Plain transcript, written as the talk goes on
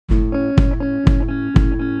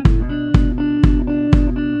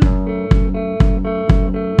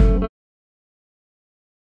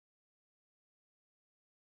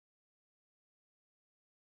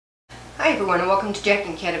Hi everyone and welcome to Jack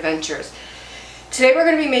and Cat Adventures. Today we're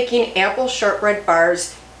going to be making apple shortbread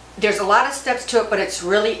bars. There's a lot of steps to it, but it's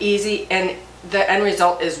really easy and the end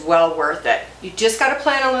result is well worth it. You just got to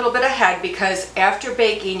plan a little bit ahead because after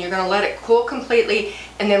baking you're going to let it cool completely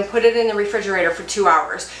and then put it in the refrigerator for 2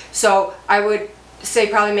 hours. So I would say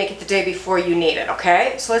probably make it the day before you need it,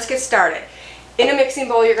 okay? So let's get started. In a mixing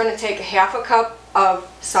bowl you're going to take ½ a cup of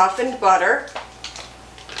softened butter.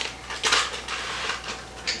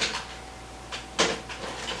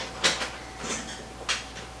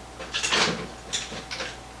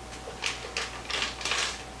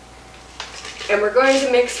 And we're going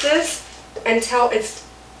to mix this until it's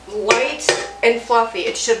light and fluffy.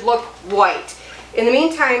 It should look white. In the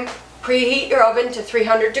meantime, preheat your oven to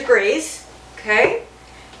 300 degrees. Okay?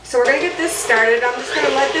 So we're going to get this started. I'm just going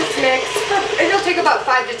to let this mix. It'll take about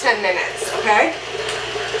 5 to 10 minutes. Okay?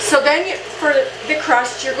 So then for the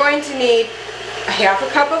crust, you're going to need ½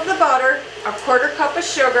 a cup of the butter, ¼ cup of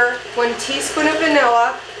sugar, 1 teaspoon of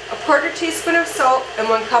vanilla, ¼ teaspoon of salt, and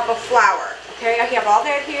 1 cup of flour. Okay, I have all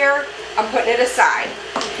that here. I'm putting it aside.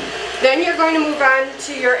 Then you're going to move on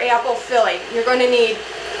to your apple filling. You're going to need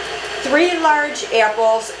 3 large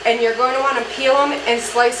apples and you're going to want to peel them and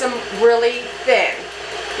slice them really thin.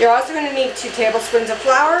 You're also going to need 2 tablespoons of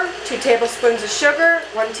flour, 2 tablespoons of sugar,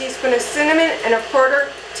 1 teaspoon of cinnamon, and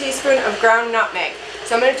 ¼ teaspoon of ground nutmeg.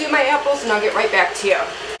 So I'm going to do my apples and I'll get right back to you.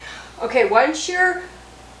 Okay, once your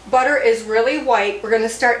butter is really white, we're going to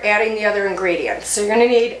start adding the other ingredients. So you're going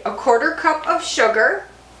to need ¼ cup of sugar,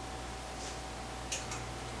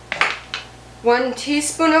 1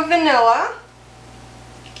 teaspoon of vanilla,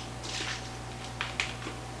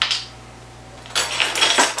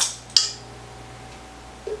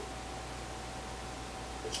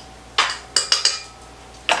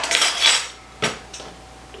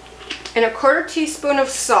 and ¼ teaspoon of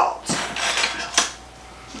salt.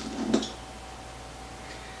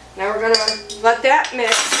 Now we're going to let that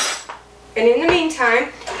mix, and in the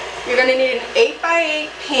meantime you're going to need an 8x8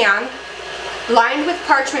 pan lined with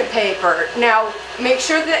parchment paper. Now make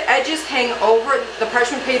sure the edges hang over, the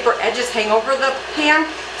parchment paper edges hang over the pan,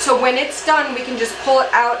 so when it's done we can just pull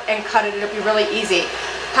it out and cut it. It'll be really easy.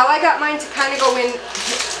 How I got mine to kind of go in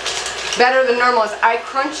better than normal is I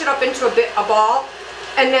crunch it up into a ball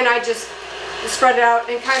and then I just spread it out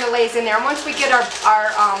and it kind of lays in there. And once we get our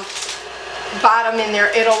bottom in there,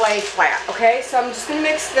 it'll lay flat. Okay, so I'm just going to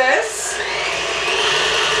mix this.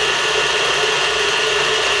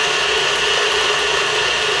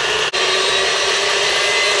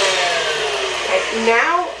 Okay,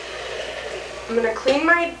 now I'm going to clean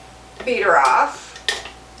my beater off.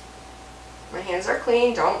 My hands are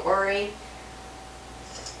clean, don't worry.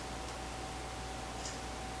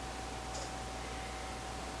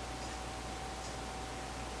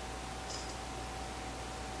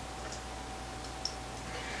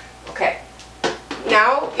 Okay,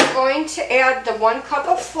 now you're going to add the 1 cup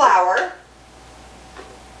of flour,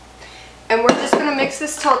 and we're just going to mix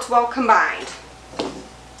this till it's well combined.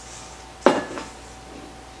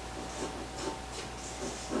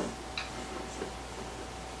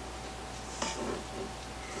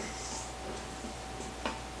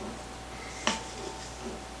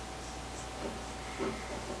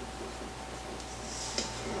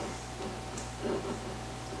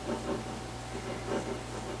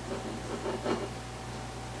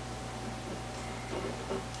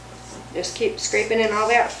 Just keep scraping in all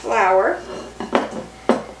that flour.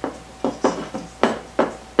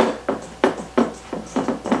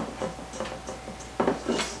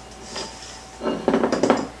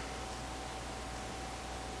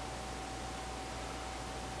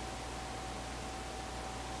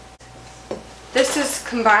 This is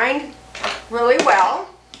combined really well.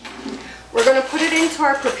 We're going to put it into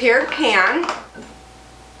our prepared pan.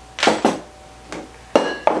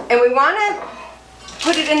 And we want to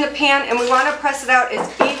put it in the pan and we want to press it out as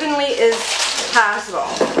evenly as possible.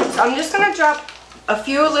 So I'm just going to drop a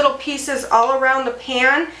few little pieces all around the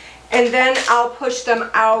pan and then I'll push them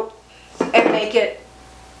out and make it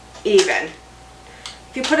even.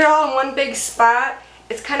 If you put it all in one big spot,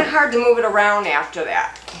 it's kind of hard to move it around after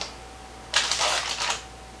that.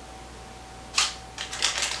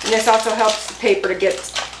 And this also helps the paper to get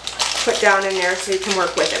put down in there so you can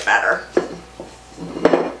work with it better.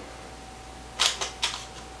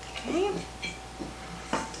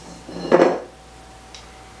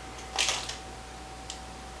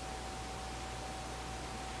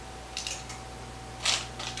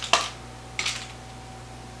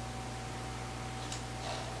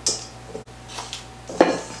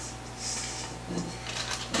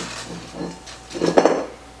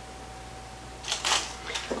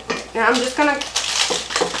 Now I'm just going to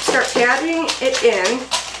start patting it in.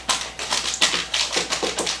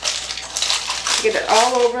 Get it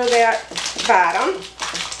all over that bottom.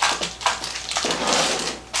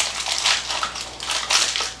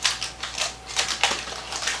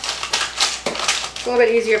 It's a little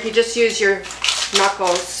bit easier if you just use your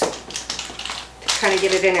knuckles to kind of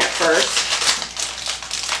get it in at first.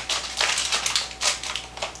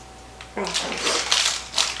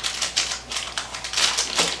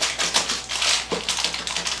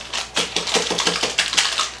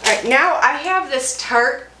 Alright, now I have this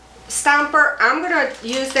tart stomper. I'm going to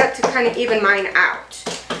use that to kind of even mine out.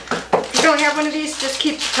 If you don't have one of these, just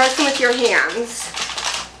keep pressing with your hands.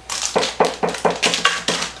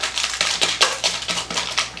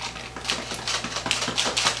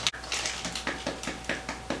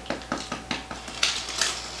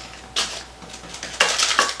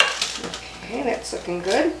 Okay, that's looking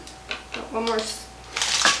good. Got one more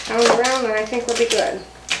pound around and I think we'll be good.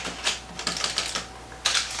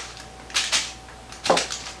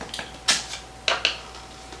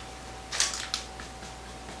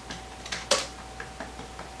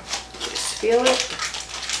 Feel it.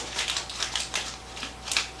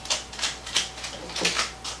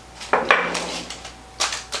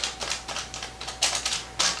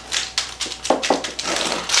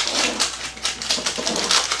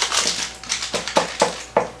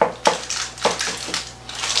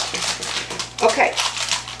 Okay.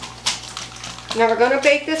 Now we're going to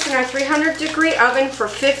bake this in our 300-degree oven for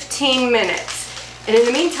 15 minutes. And in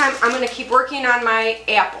the meantime, I'm going to keep working on my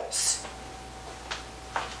apples.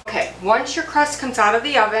 Okay, once your crust comes out of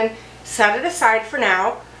the oven, set it aside for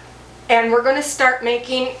now, and we're going to start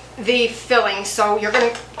making the filling. So you're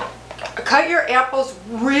going to cut your apples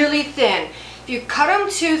really thin. If you cut them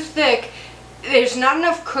too thick, there's not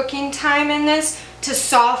enough cooking time in this to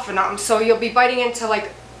soften them, so you'll be biting into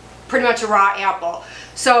like pretty much a raw apple.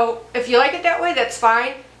 So if you like it that way, that's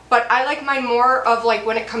fine, but I like mine more of like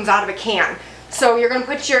when it comes out of a can. So you're going to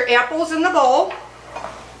put your apples in the bowl.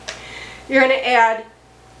 You're going to add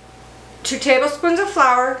 2 tablespoons of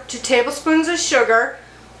flour, 2 tablespoons of sugar,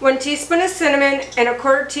 1 teaspoon of cinnamon, and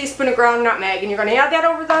 1/4 teaspoon of ground nutmeg. And you're going to add that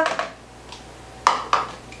over the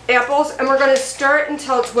apples, and we're going to stir it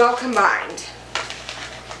until it's well combined.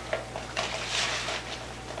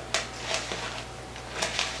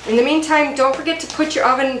 In the meantime, don't forget to put your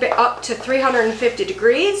oven up to 350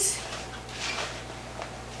 degrees.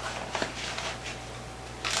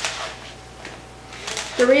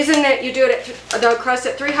 The reason that you do it at the crust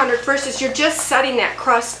at 300 first is you're just setting that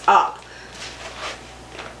crust up.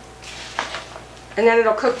 And then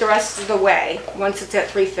it'll cook the rest of the way once it's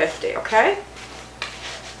at 350, okay?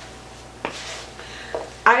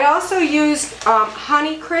 I also used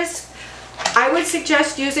Honey Crisp. I would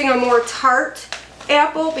suggest using a more tart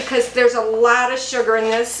apple because there's a lot of sugar in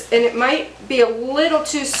this and it might be a little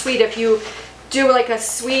too sweet if you do like a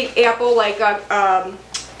sweet apple like a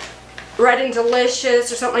Red and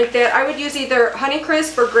Delicious or something like that. I would use either Honey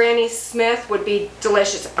Crisp or Granny Smith would be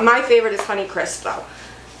delicious. My favorite is Honey Crisp though,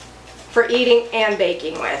 for eating and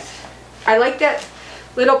baking with. I like that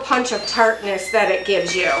little punch of tartness that it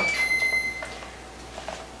gives you.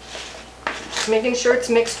 Just making sure it's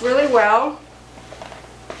mixed really well.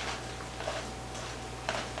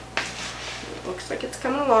 Looks like it's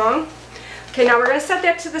coming along. Okay, now we're going to set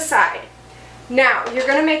that to the side. Now you're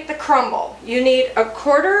going to make the crumble. You need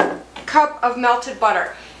 1/4 cup of melted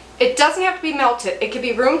butter. It doesn't have to be melted. It could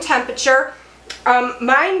be room temperature.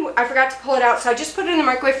 Mine, I forgot to pull it out, so I just put it in the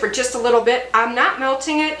microwave for just a little bit. I'm not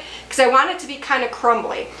melting it because I want it to be kind of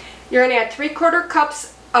crumbly. You're going to add 3/4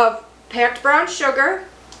 cups of packed brown sugar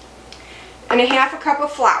and 1/2 cup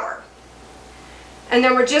of flour. And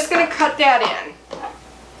then we're just going to cut that in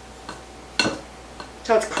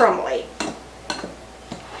so it's crumbly.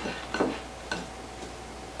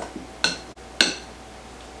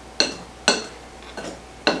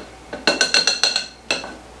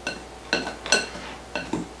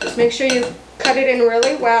 Just make sure you cut it in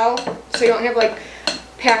really well so you don't have like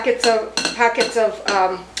pockets of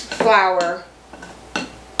flour.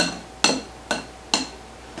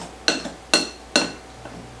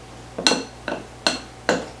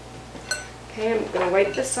 Okay, I'm going to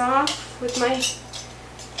wipe this off with my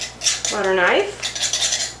butter knife.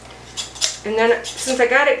 And then since I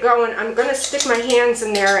got it going, I'm going to stick my hands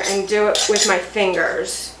in there and do it with my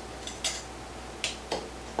fingers.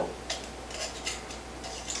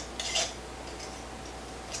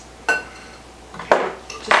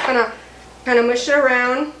 Just gonna kind of mush it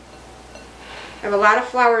around. I have a lot of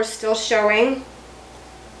flour still showing.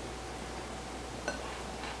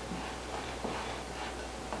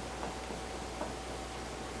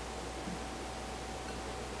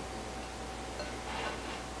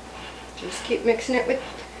 Just keep mixing it with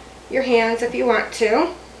your hands if you want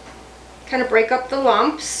to. Kind of break up the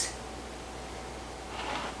lumps.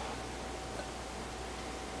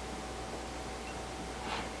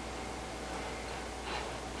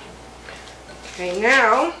 Okay,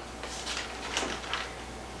 now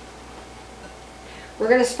we're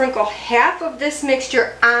going to sprinkle half of this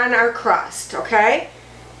mixture on our crust, okay?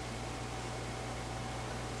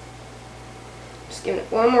 Just give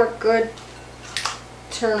it one more good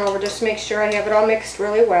turn over just to make sure I have it all mixed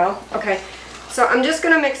really well. Okay, so I'm just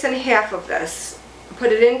going to mix in half of this.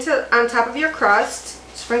 Put it on top of your crust,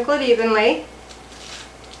 sprinkle it evenly.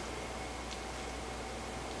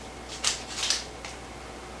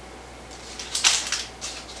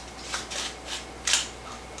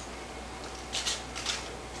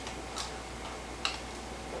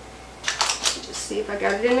 See if I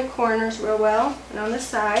got it in the corners real well and on the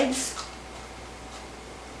sides.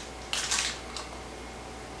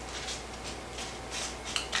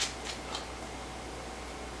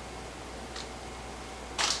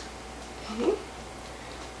 Okay.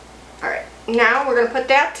 Alright, now we're going to put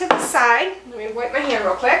that to the side. Let me wipe my hand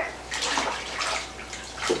real quick.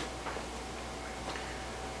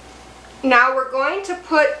 Now we're going to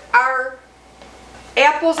put our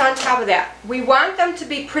apples on top of that. We want them to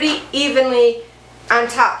be pretty evenly on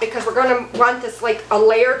top because we're going to want this like a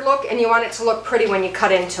layered look, and you want it to look pretty when you cut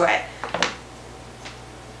into it.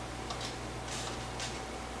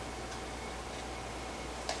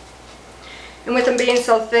 And with them being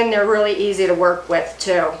so thin, they're really easy to work with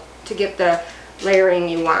too, to get the layering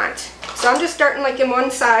you want. So I'm just starting like in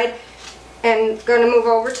one side and going to move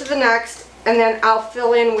over to the next, and then I'll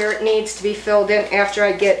fill in where it needs to be filled in after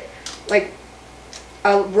I get like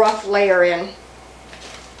a rough layer in.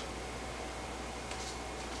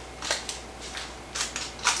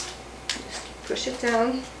 Just push it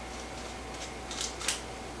down.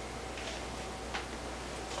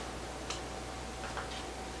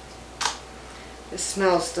 This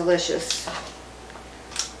smells delicious.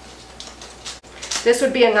 This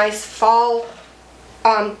would be a nice fall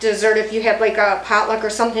dessert if you had like a potluck or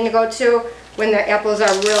something to go to when the apples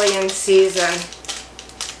are really in season.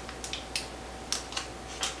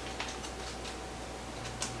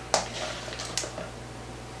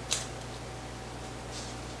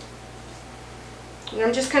 And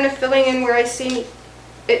I'm just kind of filling in where I see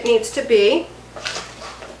it needs to be.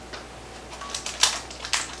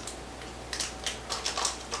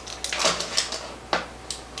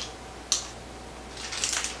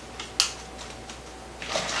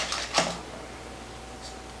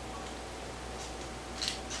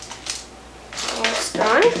 Almost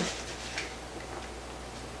done.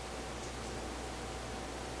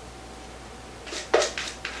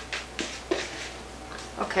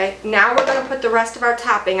 Okay, now we're going to put the rest of our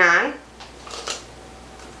topping on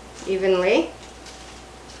evenly.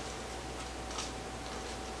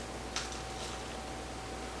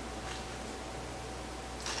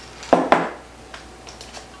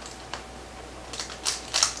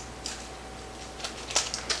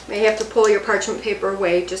 May have to pull your parchment paper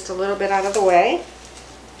away just a little bit out of the way.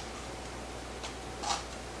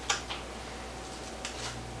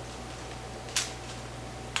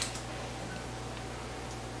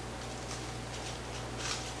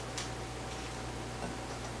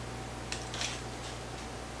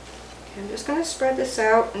 I'm just going to spread this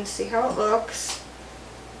out and see how it looks.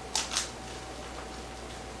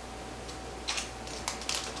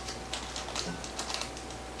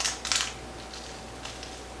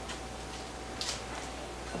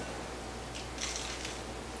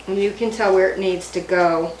 And you can tell where it needs to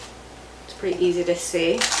go. It's pretty easy to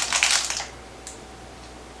see.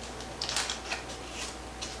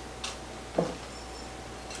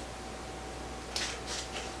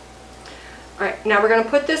 Alright, now we're going to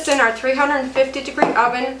put this in our 350-degree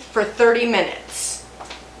oven for 30 minutes.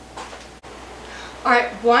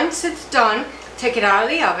 Alright, once it's done, take it out of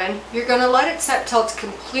the oven. You're going to let it set till it's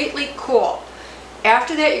completely cool.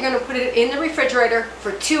 After that, you're going to put it in the refrigerator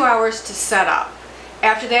for 2 hours to set up.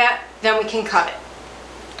 After that, then we can cut it.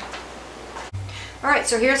 Alright,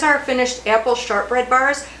 so here's our finished apple shortbread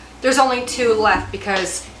bars. There's only 2 left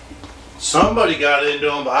because somebody got into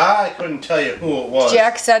them, but I couldn't tell you who it was.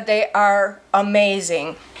 Jack said they are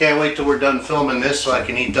amazing. Can't wait till we're done filming this so I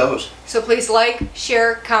can eat those. So please like,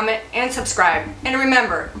 share, comment, and subscribe. And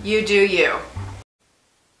remember, you do you.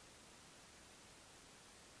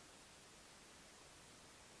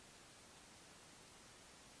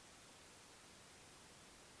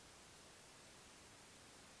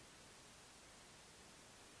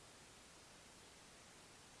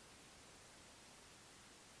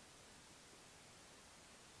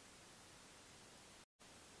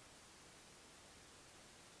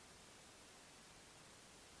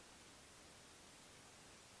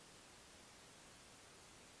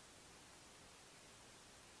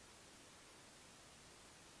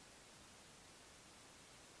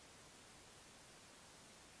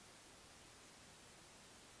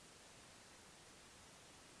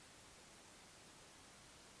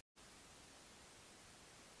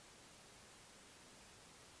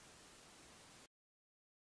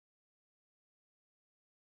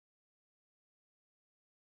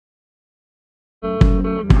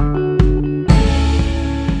 Bye.